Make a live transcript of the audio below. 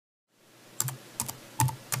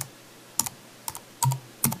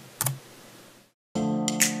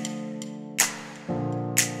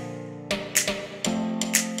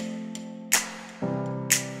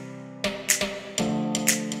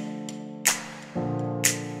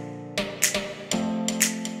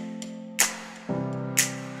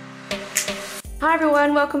Hi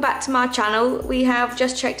everyone, welcome back to my channel. We have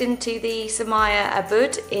just checked into the Samaya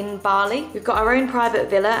Ubud in Bali. We've got our own private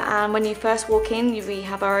villa, and when you first walk in, we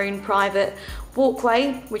have our own private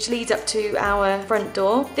walkway which leads up to our front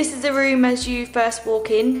door. This is the room as you first walk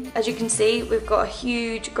in. As you can see, we've got a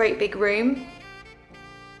huge, great big room.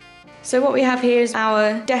 So what we have here is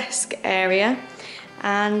our desk area,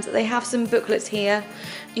 and they have some booklets here.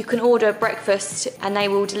 You can order breakfast and they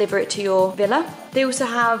will deliver it to your villa. They also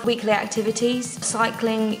have weekly activities,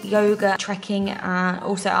 cycling, yoga, trekking, and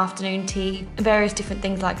also afternoon tea, various different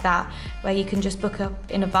things like that, where you can just book up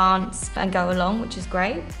in advance and go along, which is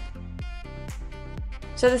great.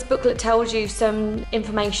 So this booklet tells you some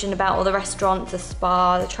information about all the restaurants, the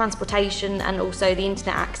spa, the transportation, and also the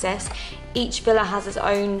internet access. Each villa has its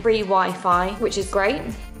own free Wi-Fi, which is great.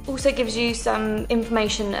 Also gives you some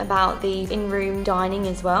information about the in-room dining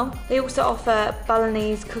as well. They also offer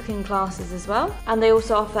Balinese cooking classes as well. And they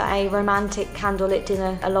also offer a romantic candlelit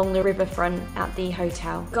dinner along the riverfront at the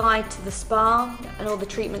hotel. Guide to the spa and all the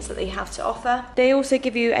treatments that they have to offer. They also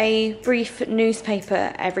give you a brief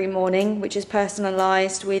newspaper every morning, which is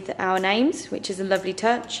personalised with our names, which is a lovely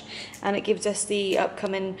touch. And it gives us the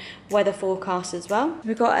upcoming weather forecast as well.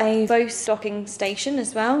 We've got a Bose docking station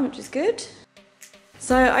as well, which is good.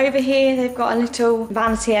 So over here they've got a little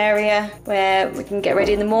vanity area where we can get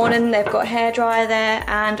ready in the morning. They've got a hairdryer there,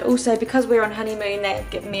 and also because we're on honeymoon, they've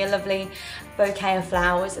given me a lovely bouquet of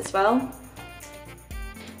flowers as well.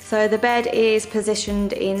 So the bed is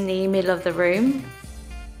positioned in the middle of the room.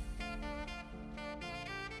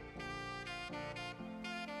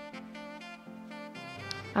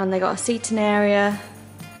 And they got a seating area,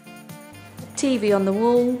 TV on the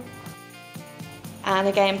wall. And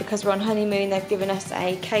again, because we're on honeymoon, they've given us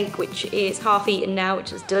a cake which is half eaten now,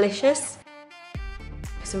 which is delicious.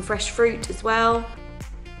 Some fresh fruit as well.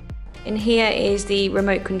 In here is the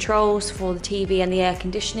remote controls for the TV and the air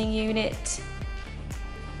conditioning unit. So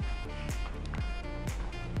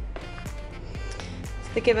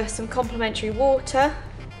they give us some complimentary water,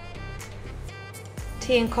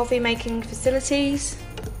 tea and coffee making facilities.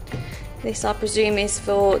 This, I presume, is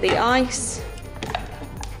for the ice.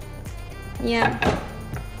 Yeah,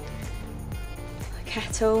 a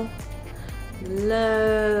kettle,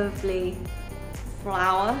 lovely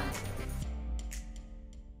flower.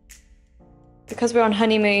 Because we're on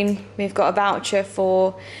honeymoon, we've got a voucher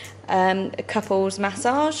for a couple's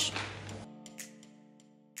massage.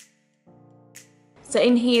 So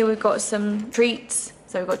in here we've got some treats.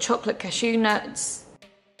 So we've got chocolate cashew nuts,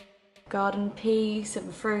 garden peas,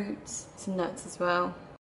 some fruits, some nuts as well.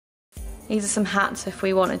 These are some hats. If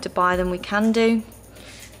we wanted to buy them, we can do.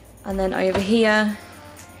 And then over here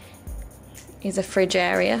is a fridge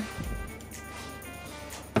area.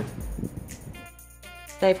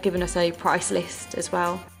 They've given us a price list as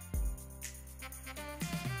well.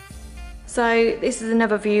 So this is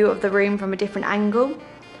another view of the room from a different angle.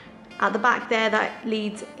 At the back there, that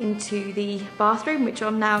leads into the bathroom, which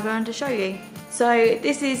I'm now going to show you. So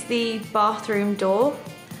this is the bathroom door.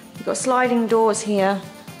 We've got sliding doors here,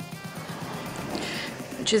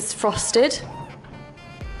 which is frosted,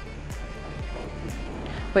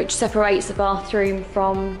 which separates the bathroom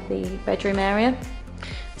from the bedroom area.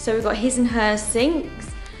 So we've got his and hers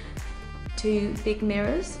sinks, two big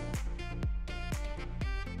mirrors,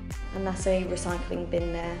 and that's a recycling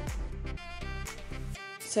bin there.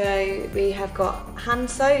 So we have got hand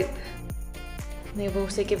soap. They've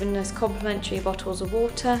also given us complimentary bottles of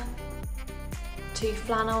water, two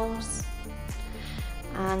flannels,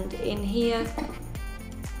 and in here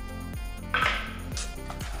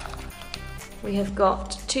we have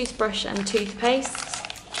got toothbrush and toothpaste,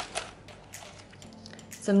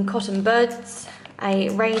 some cotton buds, a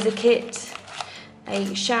razor kit,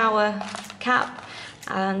 a shower cap,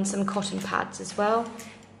 and some cotton pads as well.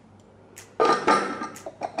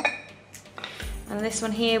 And this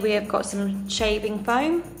one here we have got some shaving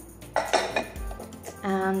foam,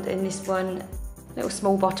 and in this one, a little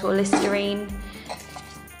small bottle of Listerine,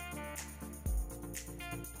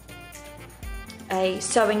 a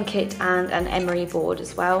sewing kit, and an emery board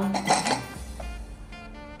as well.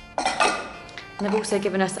 And they've also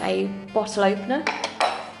given us a bottle opener.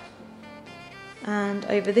 And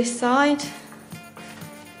over this side,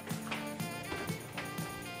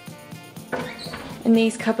 in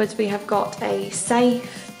these cupboards we have got a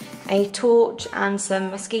safe, a torch, and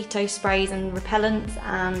some mosquito sprays and repellents,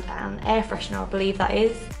 and an air freshener, I believe that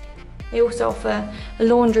is. They also offer a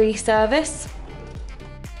laundry service.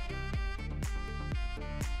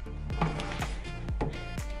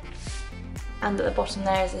 And at the bottom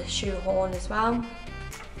there is a shoehorn as well.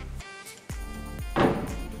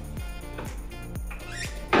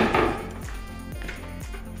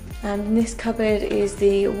 And in this cupboard is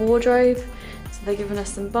the wardrobe. So they've given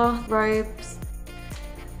us some bath robes.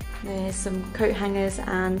 There's some coat hangers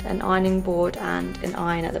and an ironing board and an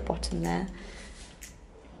iron at the bottom there.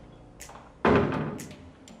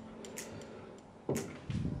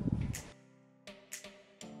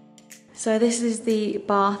 So this is the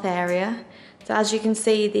bath area. So as you can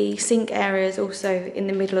see, the sink area is also in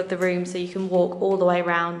the middle of the room, so you can walk all the way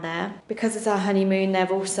around there. Because it's our honeymoon,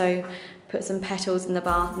 they've also put some petals in the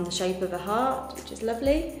bath in the shape of a heart, which is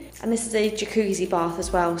lovely. And this is a jacuzzi bath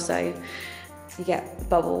as well, so you get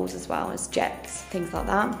bubbles as well as jets, things like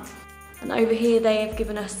that. And over here they've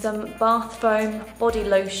given us some bath foam, body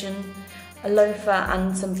lotion, a loafer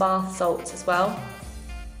and some bath salts as well.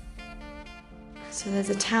 So there's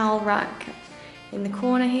a towel rack in the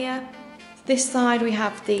corner here. This side we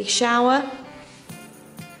have the shower,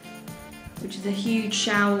 which is a huge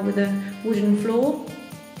shower with a wooden floor.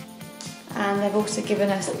 And they've also given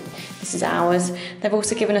us, this is ours, they've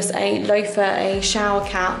also given us a loafer, a shower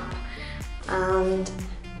cap, and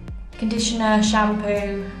conditioner,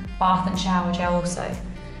 shampoo, bath and shower gel also.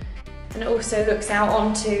 And it also looks out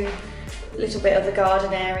onto a little bit of the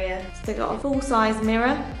garden area. So they've got a full-size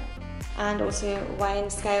mirror and also weighing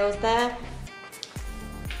scales there.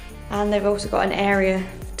 And they've also got an area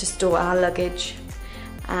to store our luggage.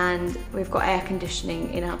 And we've got air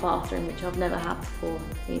conditioning in our bathroom, which I've never had before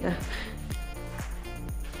either.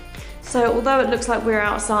 So although it looks like we're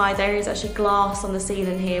outside, there is actually glass on the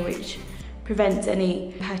ceiling here which prevents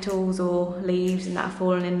any petals or leaves and that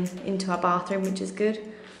falling into our bathroom, which is good.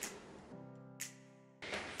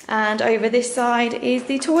 And over this side is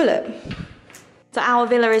the toilet. So our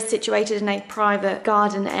villa is situated in a private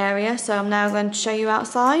garden area, so I'm now going to show you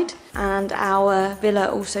outside. And our villa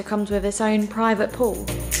also comes with its own private pool.